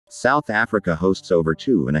South Africa hosts over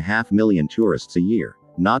 2.5 million tourists a year,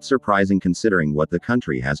 not surprising considering what the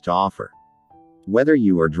country has to offer. Whether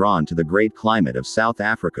you are drawn to the great climate of South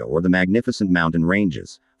Africa or the magnificent mountain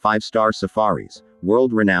ranges, five-star safaris,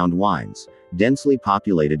 world-renowned wines, densely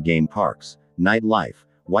populated game parks, nightlife,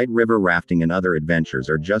 white river rafting and other adventures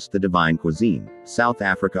are just the divine cuisine, South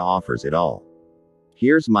Africa offers it all.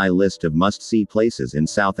 Here's my list of must-see places in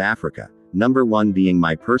South Africa, number 1 being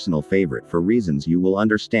my personal favorite for reasons you will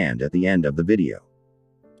understand at the end of the video.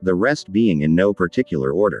 The rest being in no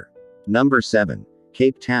particular order. Number 7.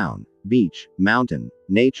 Cape Town. Beach, mountain,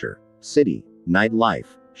 nature, city,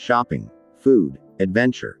 nightlife, shopping, food,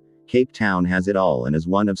 adventure. Cape Town has it all and is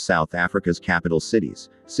one of South Africa's capital cities,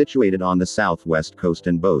 situated on the southwest coast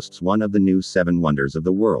and boasts one of the new 7 wonders of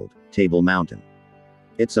the world, Table Mountain.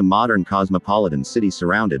 It's a modern cosmopolitan city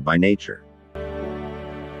surrounded by nature.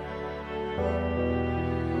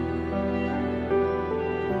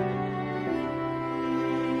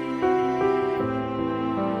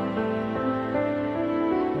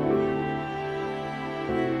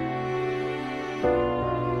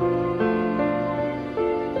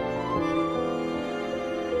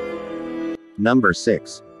 Number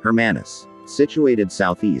 6. Hermanus. Situated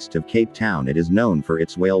southeast of Cape Town, it is known for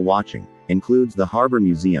its whale watching, includes the Harbour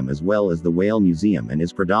Museum as well as the Whale Museum, and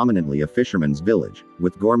is predominantly a fisherman's village,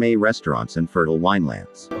 with gourmet restaurants and fertile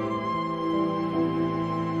winelands.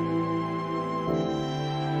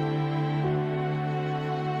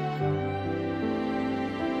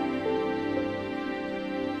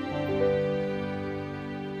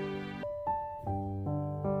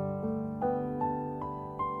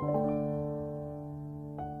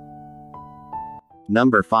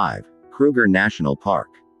 Number 5. Kruger National Park.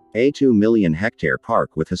 A 2 million hectare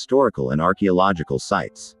park with historical and archaeological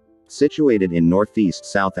sites. Situated in northeast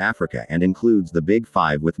South Africa and includes the Big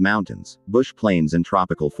Five with mountains, bush plains and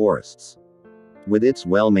tropical forests. With its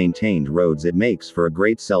well-maintained roads it makes for a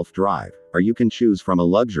great self-drive, or you can choose from a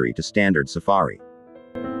luxury to standard safari.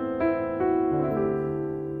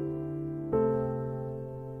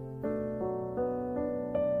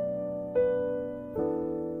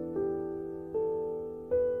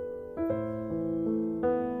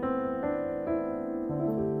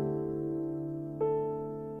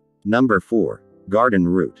 Number 4. Garden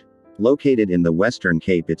Route. Located in the Western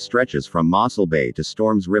Cape, it stretches from Mossel Bay to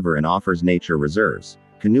Storms River and offers nature reserves,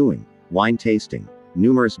 canoeing, wine tasting,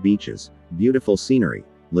 numerous beaches, beautiful scenery,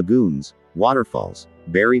 lagoons, waterfalls,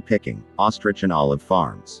 berry picking, ostrich and olive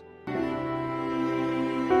farms.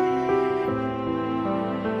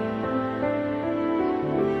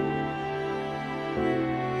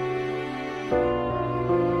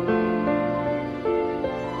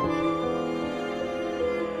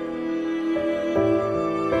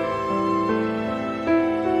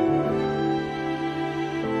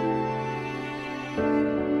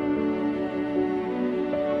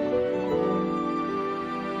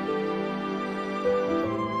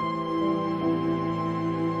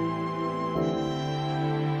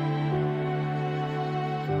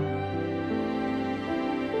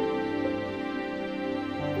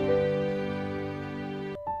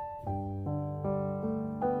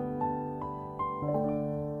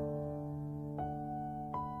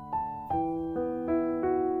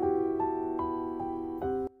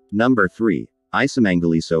 Number 3.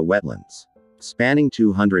 Isimangaliso Wetlands. Spanning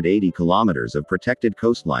 280 kilometers of protected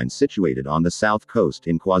coastline situated on the south coast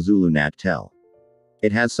in KwaZulu-Natal.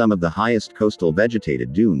 It has some of the highest coastal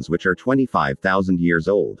vegetated dunes which are 25,000 years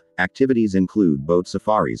old. Activities include boat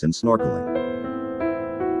safaris and snorkeling.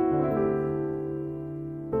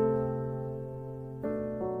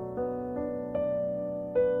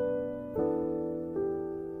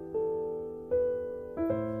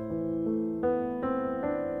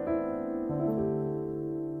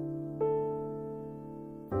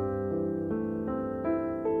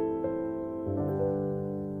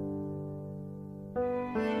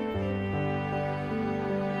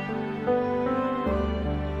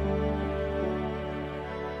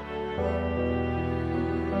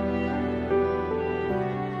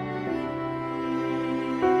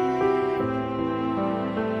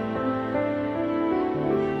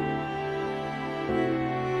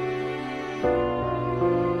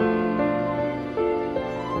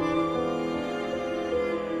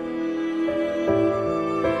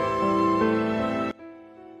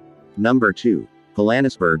 Number 2.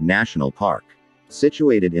 Pilanesberg National Park.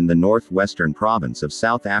 Situated in the northwestern province of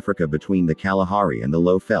South Africa between the Kalahari and the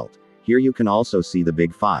Low Veld. Here you can also see the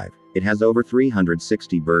Big Five. It has over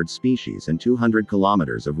 360 bird species and 200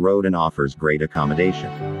 kilometers of road and offers great accommodation.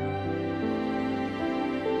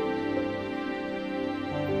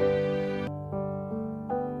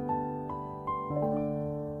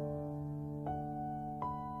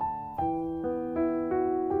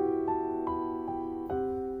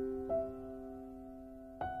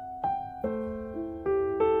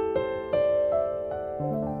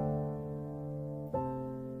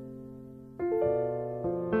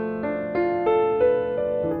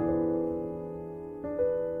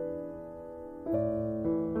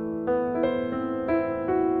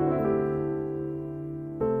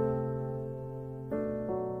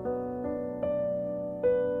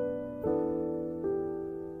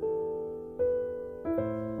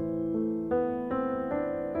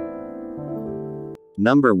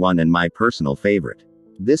 Number 1 and my personal favorite.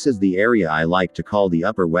 This is the area I like to call the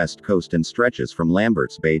Upper West Coast and stretches from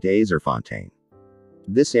Lamberts Bay to Azerfontein.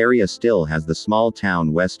 This area still has the small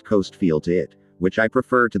town West Coast feel to it, which I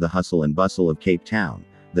prefer to the hustle and bustle of Cape Town.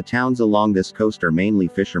 The towns along this coast are mainly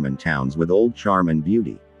fishermen towns with old charm and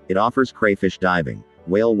beauty. It offers crayfish diving,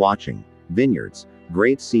 whale watching, vineyards,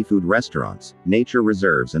 great seafood restaurants, nature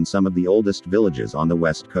reserves and some of the oldest villages on the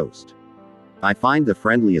West Coast. I find the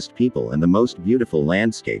friendliest people and the most beautiful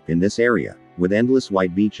landscape in this area, with endless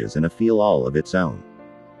white beaches and a feel all of its own.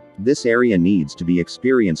 This area needs to be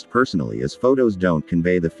experienced personally as photos don't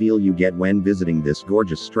convey the feel you get when visiting this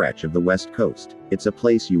gorgeous stretch of the West Coast. It's a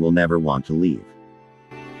place you will never want to leave.